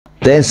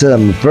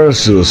Tyson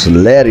versus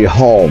Larry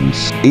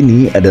Holmes.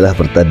 Ini adalah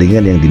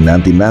pertandingan yang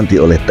dinanti-nanti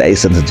oleh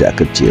Tyson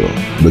sejak kecil.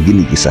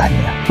 Begini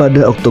kisahnya.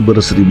 Pada Oktober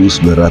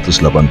 1980,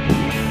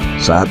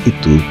 saat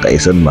itu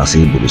Tyson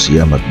masih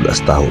berusia 14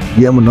 tahun.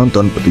 Dia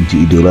menonton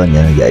petinju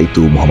idolanya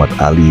yaitu Muhammad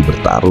Ali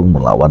bertarung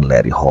melawan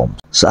Larry Holmes.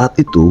 Saat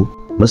itu,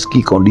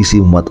 meski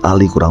kondisi Muhammad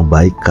Ali kurang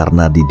baik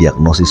karena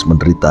didiagnosis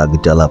menderita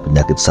gejala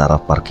penyakit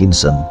saraf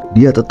Parkinson,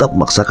 dia tetap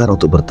memaksakan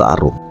untuk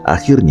bertarung.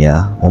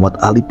 Akhirnya,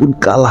 Muhammad Ali pun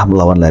kalah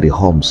melawan Larry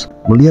Holmes.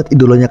 Melihat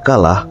idolanya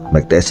kalah,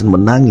 Mike Tyson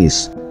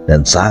menangis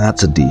dan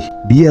sangat sedih.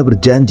 Dia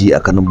berjanji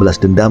akan membalas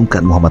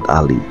dendamkan Muhammad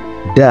Ali.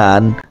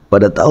 Dan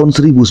pada tahun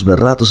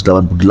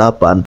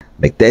 1988,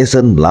 Mike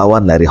Tyson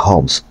melawan Larry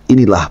Holmes.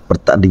 Inilah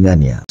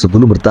pertandingannya.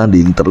 Sebelum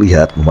bertanding,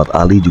 terlihat Muhammad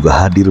Ali juga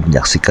hadir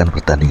menyaksikan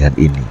pertandingan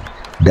ini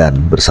dan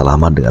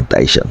bersalaman dengan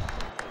Tyson.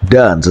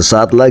 Dan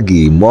sesaat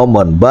lagi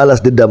momen balas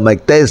dendam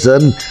Mike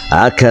Tyson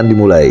akan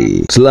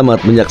dimulai.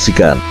 Selamat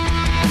menyaksikan.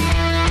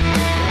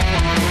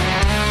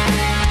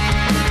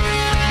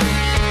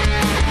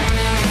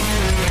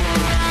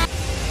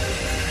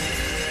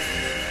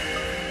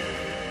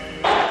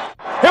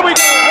 Here we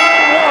go,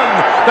 round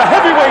 1, the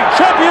heavyweight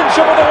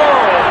championship of the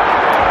world.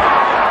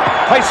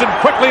 Tyson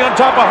quickly on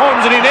top of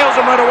Holmes and he nails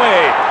him right away.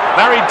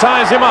 Larry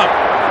ties him up.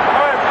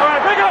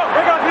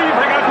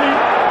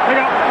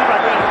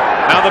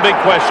 Now the big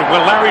question,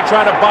 will Larry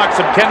try to box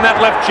him? Can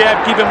that left jab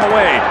keep him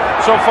away?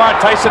 So far,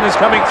 Tyson is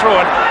coming through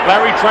it.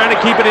 Larry trying to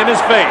keep it in his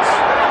face.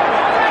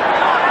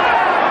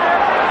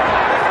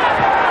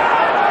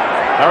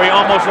 Larry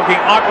almost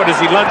looking awkward as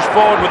he lunged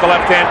forward with the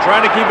left hand,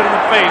 trying to keep it in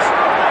the face.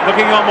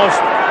 Looking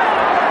almost,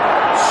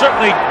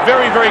 certainly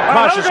very, very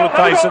cautious with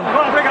Tyson.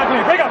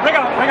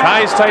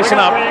 Ties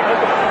Tyson up.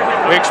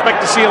 We expect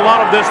to see a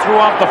lot of this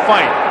throughout the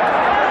fight.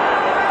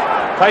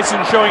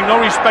 Tyson showing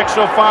no respect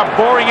so far,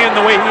 boring in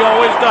the way he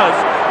always does.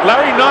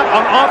 Larry not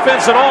on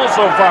offense at all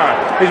so far.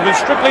 He's been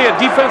strictly a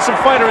defensive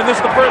fighter in this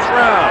the first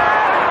round.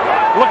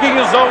 Looking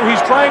as though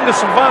he's trying to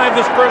survive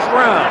this first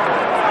round.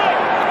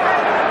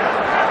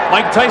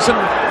 Mike Tyson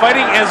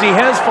fighting as he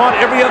has fought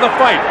every other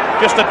fight,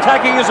 just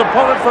attacking his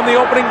opponent from the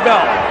opening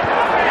bell.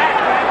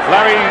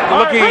 Larry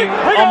looking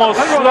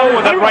almost slow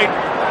with that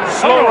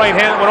slow right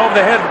hand went over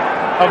the head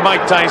of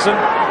Mike Tyson.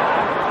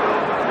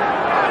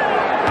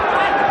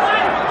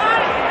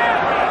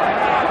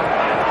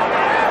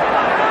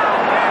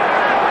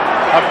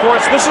 Of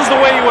course, this is the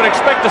way you would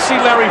expect to see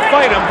Larry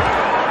fight him,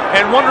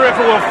 and wonder if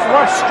it will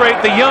frustrate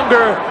the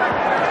younger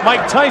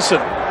Mike Tyson.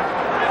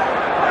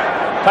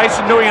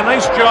 Tyson doing a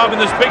nice job in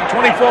this big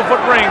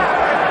 24-foot ring,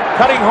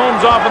 cutting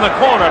Holmes off in the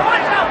corner.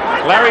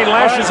 Larry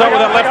lashes out with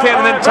that left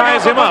hand and then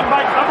ties him up.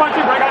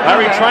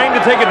 Larry trying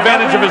to take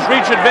advantage of his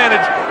reach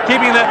advantage,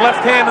 keeping that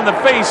left hand in the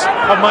face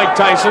of Mike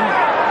Tyson.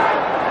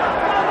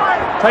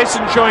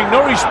 Tyson showing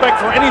no respect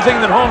for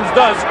anything that Holmes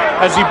does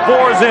as he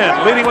bores in,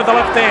 leading with the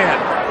left hand.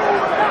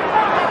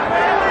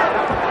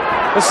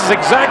 This is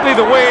exactly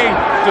the way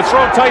to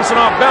throw Tyson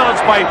off balance,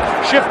 by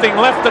shifting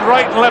left and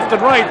right and left and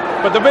right.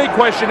 But the big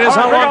question is,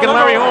 how long can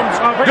Larry Holmes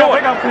do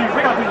it?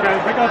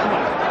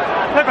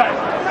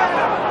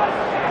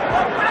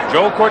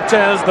 Joe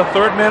Cortez, the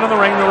third man in the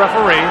ring, the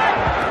referee.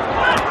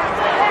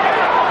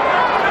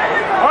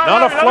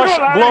 Not a flush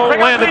blow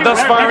landed thus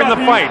far in the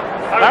fight.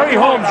 Larry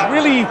Holmes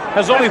really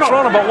has only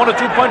thrown about 1 or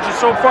 2 punches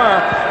so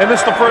far in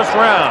this the first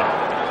round.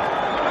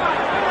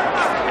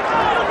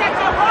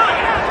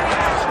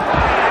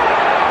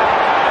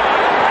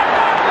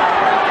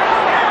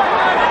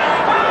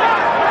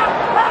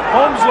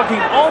 Holmes looking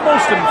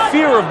almost in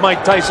fear of Mike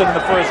Tyson in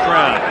the first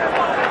round.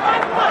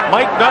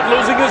 Mike not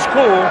losing his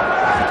cool.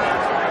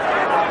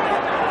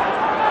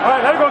 All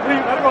right, let him go,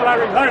 Steve. Let him go,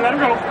 Larry. Let him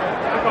go.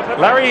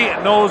 Larry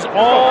knows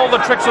all the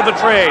tricks of the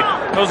trade.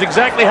 Knows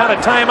exactly how to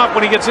tie him up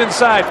when he gets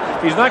inside.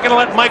 He's not going to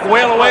let Mike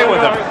wail away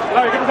with him.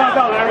 Larry, get him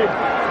down, Larry.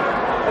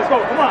 Let's go.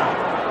 Come on.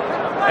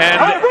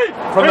 And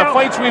from the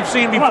fights we've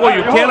seen before,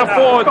 you can't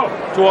afford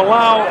to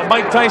allow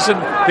Mike Tyson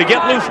to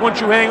get loose once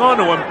you hang on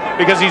to him,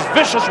 because he's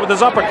vicious with his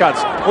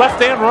uppercuts,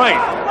 left and right.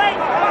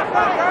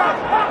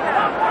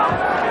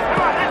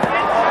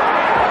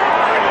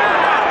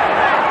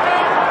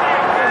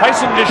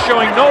 Tyson just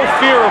showing no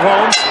fear of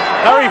Holmes.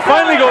 Larry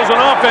finally goes on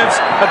offense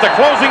at the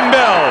closing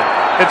bell.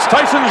 It's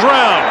Tyson's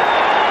round.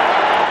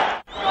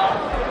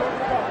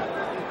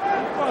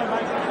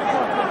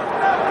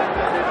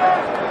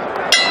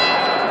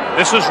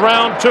 This is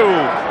round 2,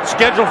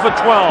 scheduled for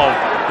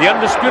 12. The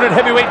undisputed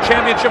heavyweight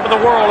championship of the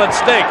world at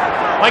stake.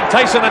 Mike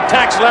Tyson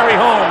attacks Larry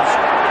Holmes.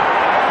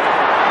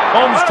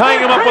 Holmes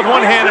tying him up with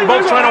one hand and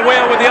both trying to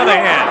wail with the other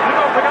hand.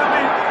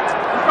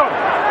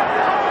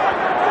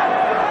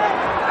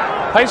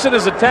 Tyson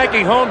is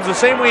attacking Holmes the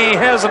same way he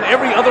has on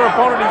every other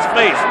opponent he's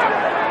faced.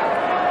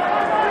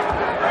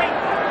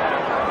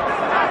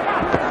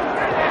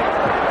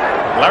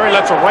 Larry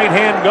lets a right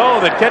hand go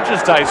that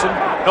catches Tyson.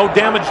 No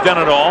damage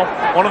done at all.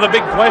 One of the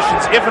big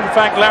questions, if in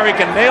fact Larry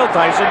can nail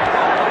Tyson.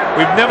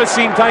 We've never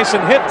seen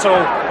Tyson hit, so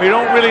we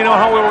don't really know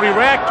how we'll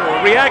react to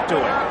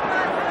it.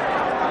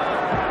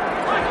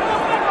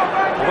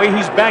 The way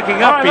he's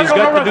backing up, he's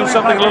got to do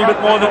something a little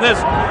bit more than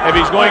this if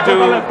he's going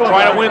to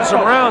try to win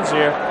some rounds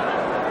here.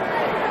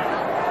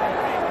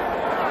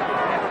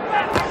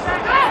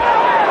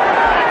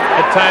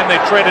 At time they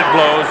traded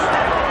blows.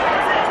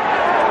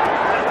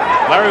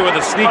 Larry with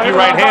a sneaky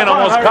right hand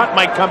almost caught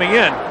Mike coming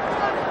in.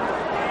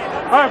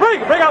 All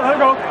right, break out, let it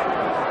go.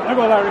 Let it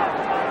go, Larry.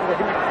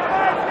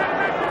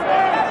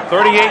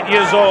 38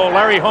 years old.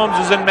 Larry Holmes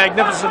is in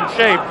magnificent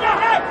shape.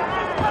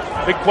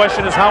 Big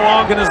question is how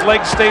long can his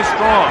legs stay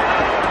strong?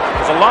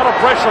 There's a lot of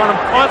pressure on him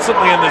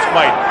constantly in this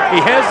fight.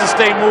 He has to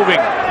stay moving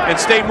and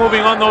stay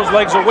moving on those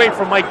legs away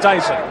from Mike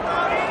Tyson.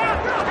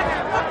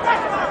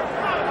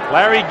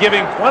 Larry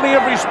giving plenty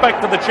of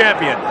respect to the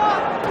champion.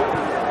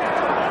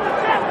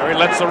 Larry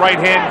lets the right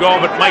hand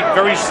go, but Mike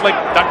very slick,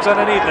 ducks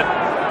underneath it.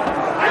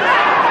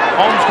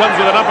 Holmes comes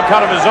with an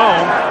uppercut of his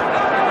own.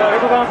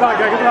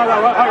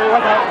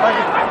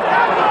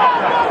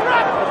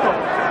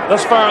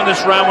 Thus far in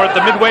this round, we're at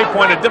the midway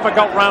point, a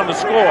difficult round to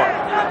score.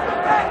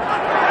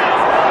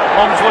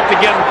 Holmes looked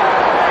again,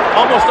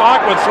 almost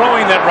awkward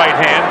throwing that right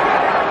hand.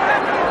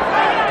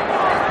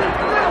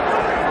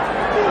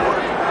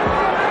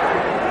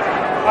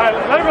 All right,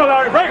 let him go,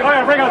 Larry. Break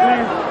out,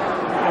 please.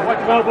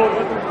 Watch the elbows.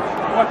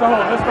 Watch the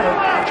hold. Let's go.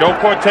 Joe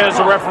Cortez,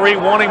 the referee,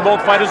 warning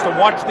both fighters to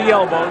watch the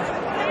elbows.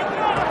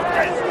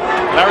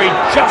 Larry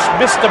just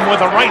missed him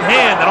with a right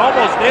hand and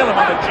almost nailed him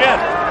on the chin.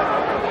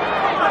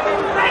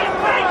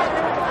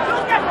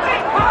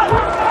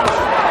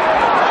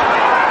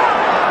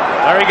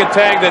 Larry got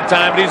tagged that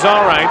time, but he's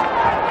all right.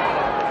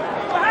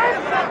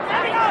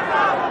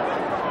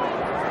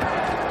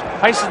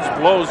 Tyson's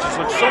blows just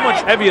look so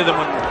much heavier than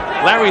when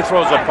Larry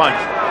throws a punch.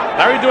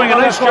 Larry doing a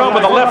nice job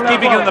with the left,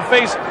 keeping it in the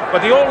face, but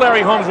the old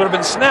Larry Holmes would have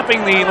been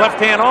snapping the left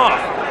hand off.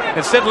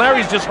 Instead,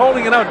 Larry's just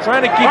holding it out,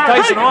 trying to keep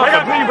Tyson off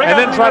him, and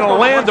then try to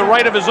land the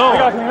right of his own.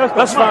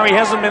 Thus far, he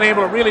hasn't been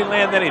able to really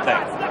land anything.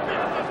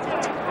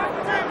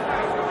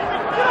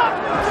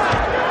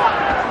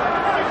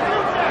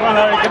 Come on,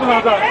 Larry. Get him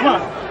out there. Come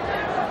on.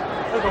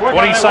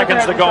 20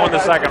 seconds to go in the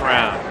second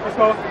round. Let's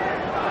go. All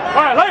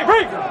right, Larry,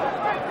 break.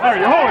 Larry,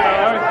 you're holding it,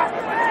 Larry.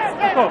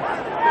 Let's go.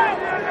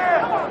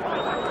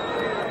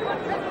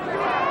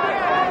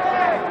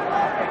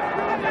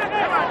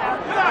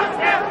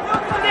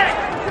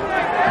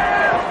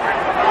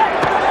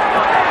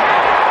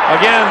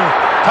 Again,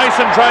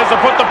 Tyson tries to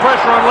put the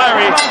pressure on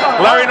Larry.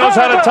 Larry knows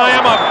how to tie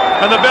him up,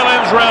 and the bell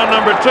ends round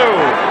number 2.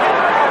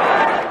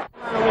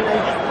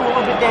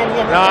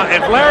 Now,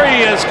 if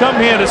Larry has come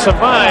here to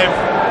survive,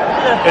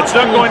 it's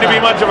not going to be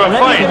much of a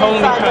fight.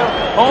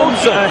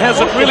 Holmes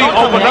hasn't really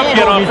opened up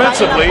yet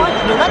offensively.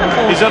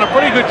 He's done a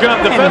pretty good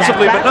job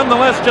defensively, but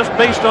nonetheless, just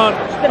based on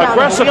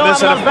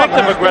aggressiveness and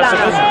effective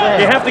aggressiveness,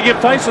 you have to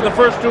give Tyson the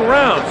first 2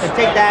 rounds.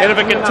 And if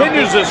it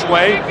continues this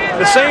way,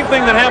 the same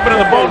thing that happened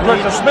in the Bone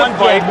Crusher Smith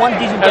fight,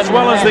 as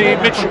well as the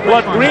Mitch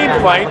Blood Green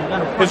fight,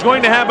 is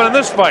going to happen in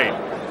this fight.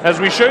 As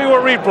we show you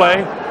a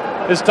replay,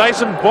 is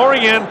Tyson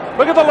boring in.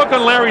 Look at the look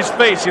on Larry's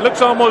face. He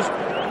looks almost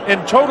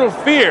in total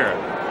fear.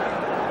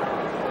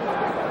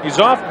 He's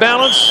off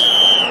balance.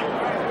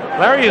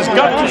 Larry has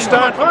got to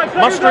start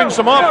mustering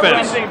some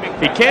offense.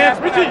 He can't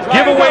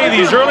give away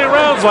these early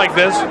rounds like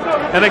this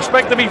and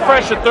expect to be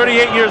fresh at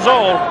 38 years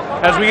old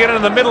as we get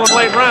into the middle and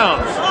late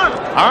rounds.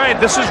 All right,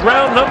 this is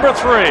round number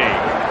 3.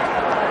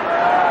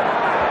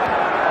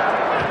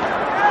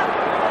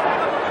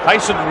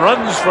 Tyson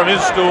runs from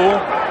his stool,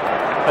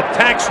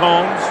 attacks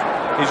Holmes.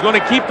 He's going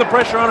to keep the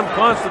pressure on him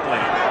constantly.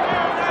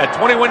 At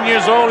 21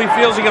 years old, he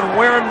feels he can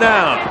wear him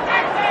down.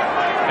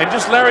 And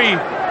just Larry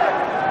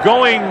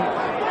going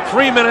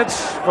 3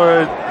 minutes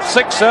for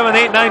 6, 7,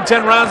 8, 9,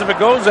 10 rounds. If it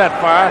goes that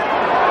far,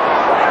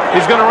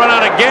 he's going to run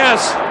out of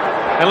gas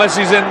unless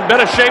he's in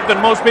better shape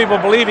than most people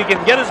believe he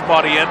can get his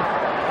body in.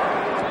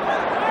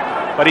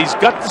 But he's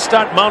got to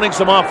start mounting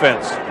some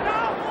offense.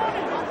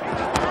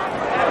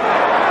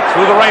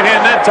 Through the right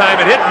hand that time,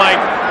 it hit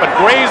Mike, but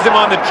grazed him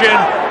on the chin.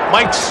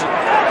 Mike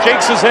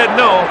shakes his head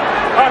no.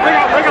 All right, bring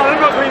out, let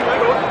go, please.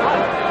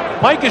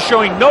 Mike is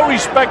showing no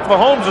respect for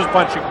Holmes'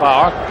 punching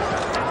power.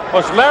 Of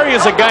course, Larry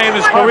is a guy in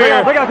his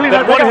career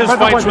that won his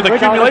fights with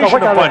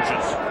accumulation of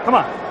punches. Come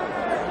on.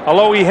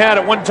 Although he had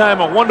at one time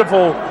a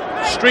wonderful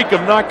streak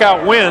of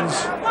knockout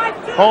wins,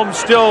 Holmes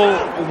still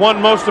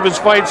won most of his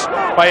fights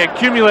by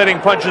accumulating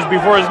punches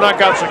before his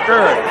knockouts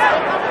occurred.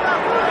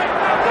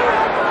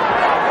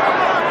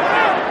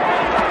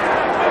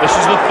 This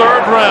is the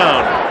 3rd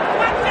round.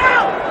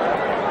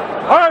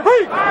 All right,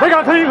 bring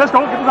out, please. Let's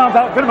go. Get him out.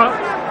 Get him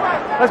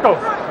out. Let's go.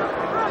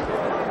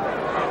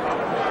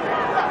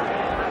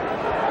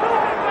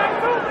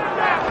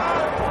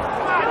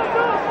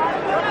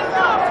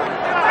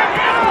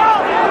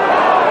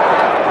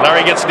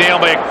 Larry gets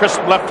nailed by a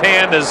crisp left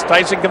hand as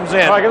Tyson comes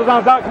in. All right, get him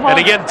out. Come on. And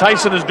again,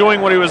 Tyson is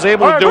doing what he was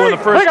able to do in the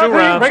first 2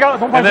 rounds,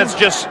 and that's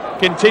just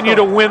continue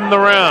to win the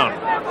round.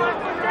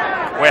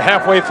 We're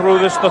halfway through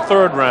this, the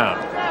 3rd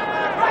round.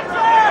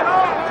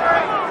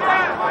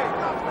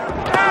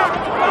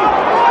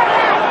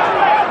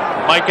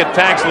 Mike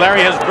attacks.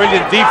 Larry has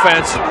brilliant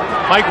defense.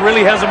 Mike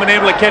really hasn't been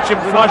able to catch him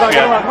flush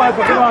yet.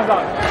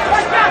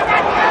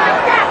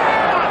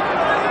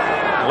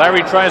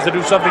 Larry tries to do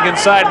something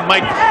inside, and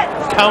Mike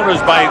counters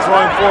by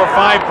throwing 4 or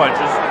 5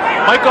 punches.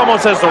 Mike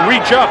almost has to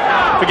reach up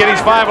to get his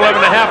 5'11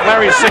 and a half.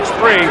 Larry's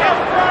 6'3".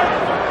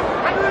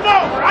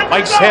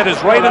 Mike's head is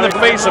right in the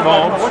face of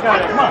Holmes.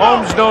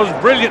 Holmes knows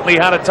brilliantly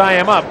how to tie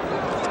him up,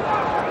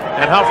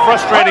 and how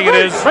frustrating it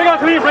is. Break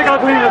out clean,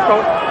 let's go.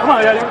 Come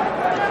on, yeah.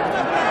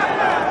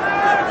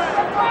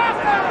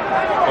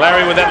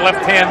 Larry with that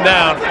left hand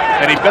down,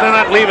 and he better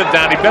not leave it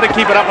down. He better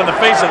keep it up in the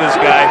face of this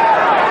guy.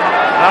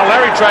 Now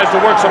Larry tries to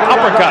work some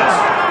uppercuts.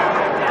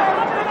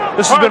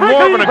 This has been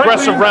more of an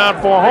aggressive round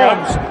for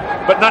Holmes,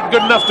 but not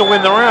good enough to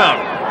win the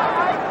round.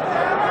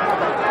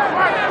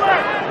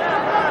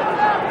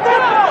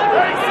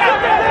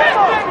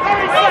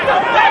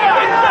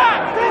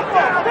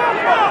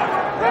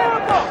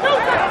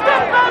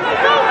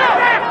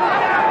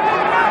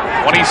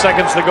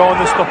 Seconds to go in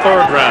this, the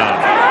 3rd round.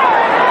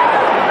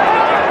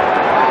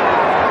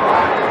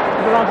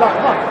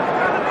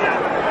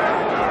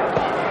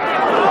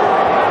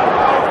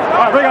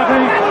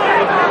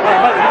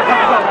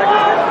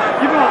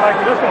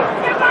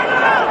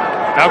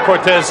 Now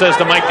Cortez says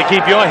to Mike to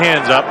keep your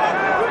hands up.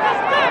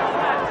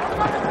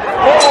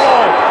 Oh!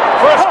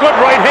 First good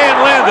right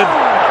hand landed.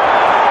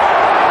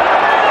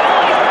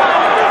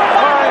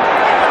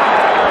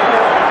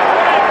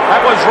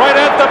 That was right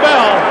at the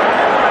bell.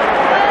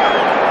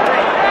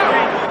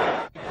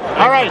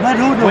 All right.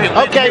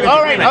 Okay.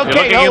 All right.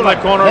 Okay. You're looking in the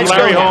corner of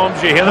Larry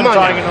Holmes. You hear them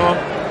talking to him.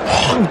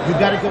 You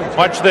gotta go.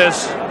 Watch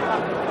this.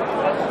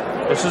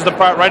 This is the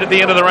part right at the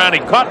end of the round.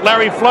 He caught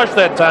Larry flush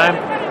that time.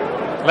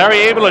 Larry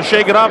able to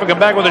shake it off and come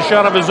back with a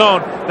shot of his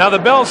own. Now the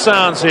bell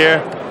sounds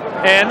here,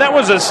 and that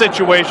was a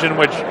situation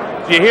which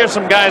you hear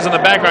some guys in the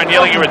background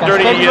yelling you're a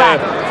dirty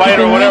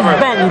fighter or whatever.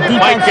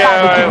 Mike,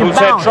 who's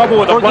had trouble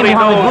with a bloody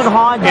nose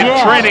in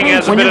training,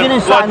 has a bit of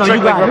blood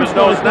trickling from his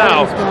nose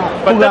now.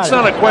 But that's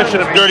not a question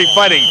of dirty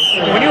fighting.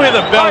 When you hear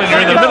the bell and you're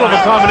in the middle of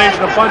a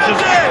combination of punches,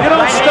 you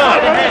don't stop.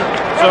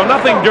 So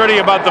nothing dirty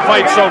about the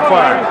fight so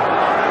far.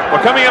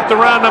 We're coming up to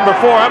round number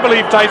 4. I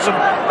believe Tyson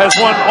has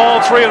won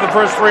all 3 of the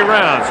first 3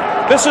 rounds.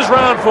 This is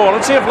round 4.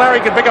 Let's see if Larry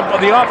can pick up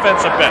the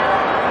offense a bit.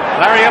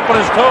 Larry up on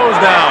his toes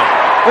now.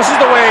 This is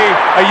the way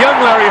a young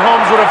Larry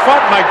Holmes would have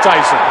fought Mike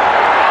Tyson.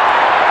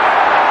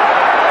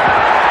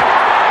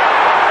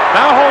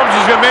 Now Holmes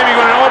is maybe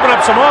going to open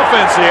up some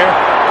offense here.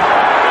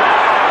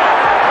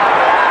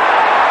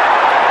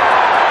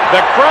 The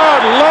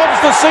crowd loves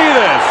to see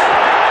this.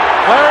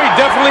 Larry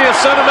definitely a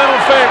sentimental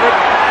favorite.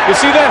 You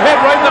see that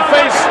head right in the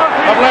face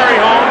of Larry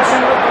Holmes.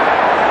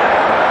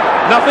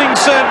 Nothing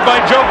said by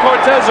Joe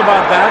Cortez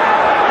about that.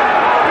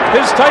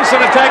 Here's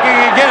Tyson attacking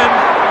again.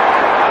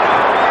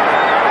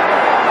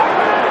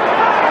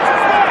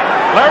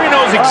 Larry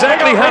knows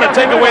exactly how to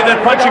take away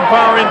that punching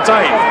power in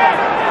tight.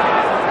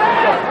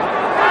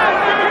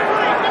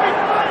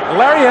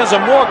 Larry has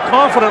a more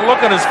confident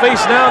look on his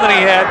face now than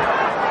he had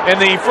in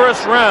the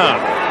first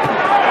round.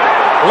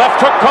 Left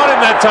hook caught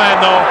him that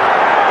time, though.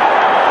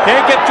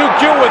 Can't get too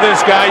cute with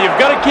this guy. You've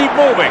got to keep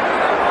moving.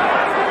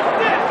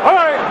 All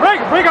right,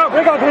 break out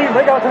team.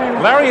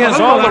 Larry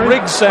has all the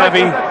rig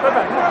savvy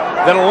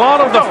that a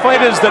lot of the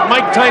fighters that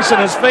Mike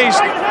Tyson has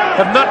faced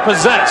have not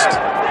possessed.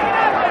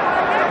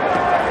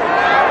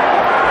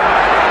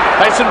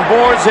 Tyson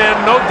bores in,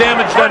 no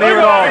damage done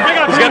here at all.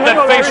 He's got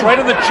that face right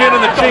in the chin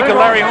and the cheek of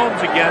Larry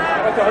Holmes again.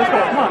 Let's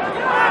go, come on.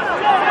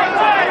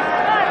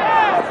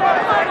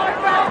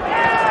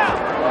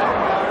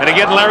 And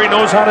again, Larry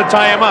knows how to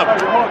tie him up.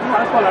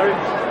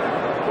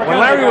 When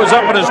Larry was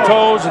up on his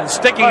toes and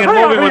sticking and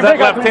moving with that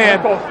left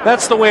hand,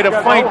 that's the way to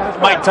fight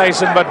Mike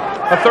Tyson. But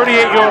a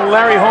 38-year-old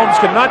Larry Holmes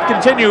cannot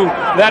continue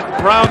that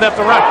round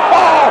after round.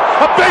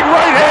 Oh, a big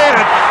right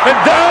hand, and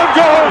down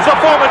goes the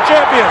former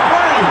champion.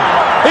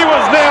 He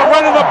was nailed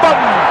right in the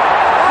button.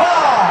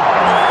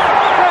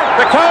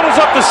 The count is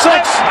up to 6, 7,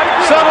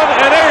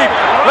 and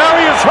 8.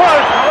 Larry is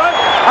hurt.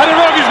 I don't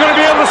know if he's going to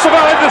be able to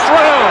survive this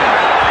round.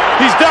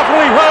 He's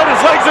definitely hurt.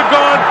 His legs are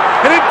gone.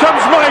 And in comes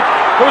Mike.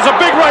 There was a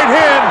big right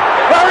hand.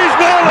 Larry's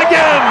nailed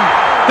again.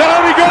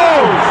 Down he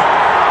goes.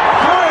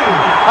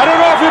 I don't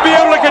know if he'll be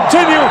able to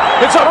continue.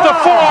 It's up to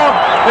 4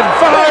 and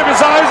 5. His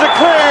eyes are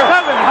clear.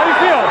 7, how do you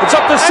feel? It's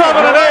up to 7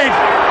 and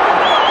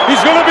 8. He's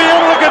going to be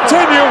able to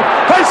continue.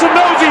 Tyson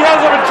knows he has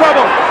him in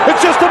trouble.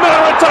 It's just a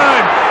matter of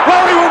time.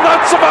 Larry will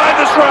not survive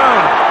this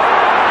round.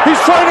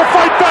 He's trying to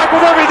fight back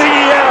with everything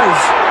he has.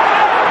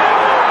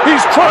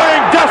 He's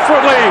trying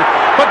desperately,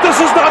 but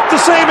this is not the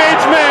same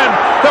age man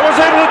that was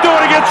able to do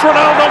it against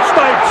Ronaldo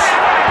Stipes.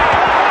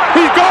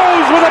 He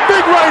goes with a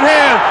big right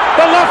hand,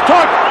 the left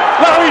hook.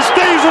 Larry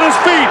stays on his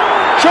feet,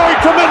 showing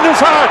tremendous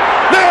heart.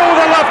 Nail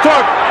with a left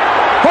hook.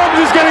 Holmes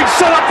is getting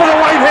set up for the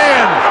right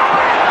hand.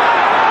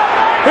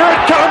 Here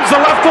it comes,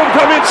 the left will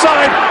come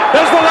inside.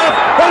 There's the left,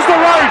 there's the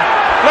right.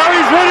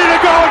 Larry's ready to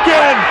go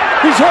again.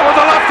 He's hit with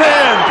the left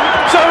hand.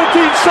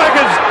 17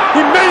 seconds.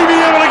 He may be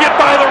able to get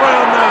by the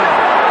round now.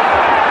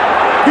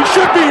 He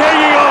should be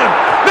hanging on.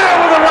 Nail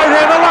with the right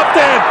hand, the left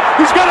hand.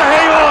 He's got to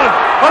hang on,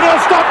 or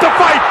they'll stop the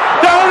fight.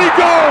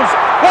 goes.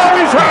 Now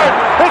he's hurt.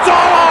 It's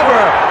all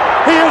over.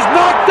 He is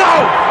knocked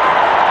out.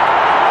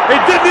 He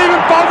didn't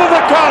even bother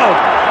the count.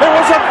 It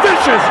was a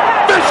vicious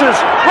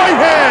right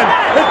hand.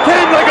 It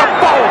came like a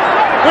bolt.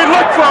 We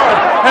looked for it,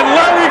 and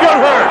Larry got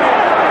hurt.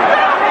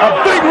 A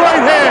big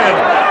right hand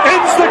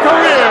ends the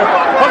career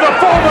of the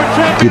former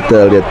champion. Kita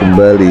lihat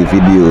kembali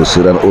video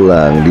siaran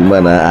ulang di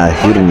mana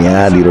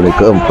akhirnya di ronde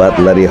keempat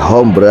Larry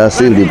Holmes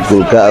berhasil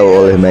dipukul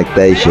KO oleh Mike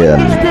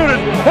Tyson.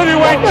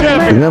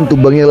 Dengan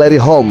tumbangnya Larry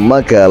Holmes,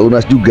 maka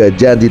lunas juga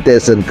janji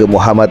Tyson ke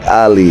Muhammad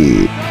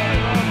Ali.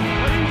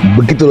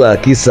 Begitulah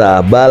kisah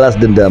balas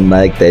dendam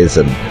Mike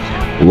Tyson.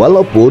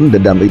 Walaupun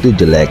dendam itu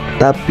jelek,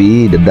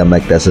 tapi dendam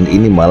Mike Tyson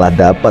ini malah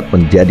dapat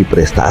menjadi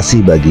prestasi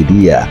bagi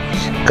dia,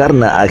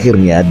 karena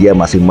akhirnya dia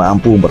masih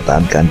mampu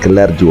mempertahankan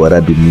gelar juara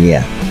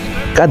dunia.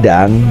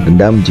 Kadang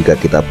dendam, jika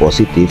kita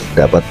positif,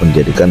 dapat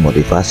menjadikan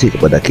motivasi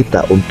kepada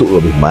kita untuk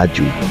lebih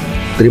maju.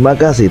 Terima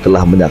kasih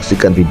telah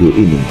menyaksikan video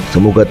ini.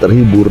 Semoga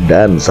terhibur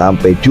dan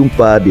sampai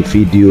jumpa di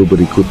video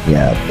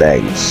berikutnya.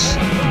 Thanks.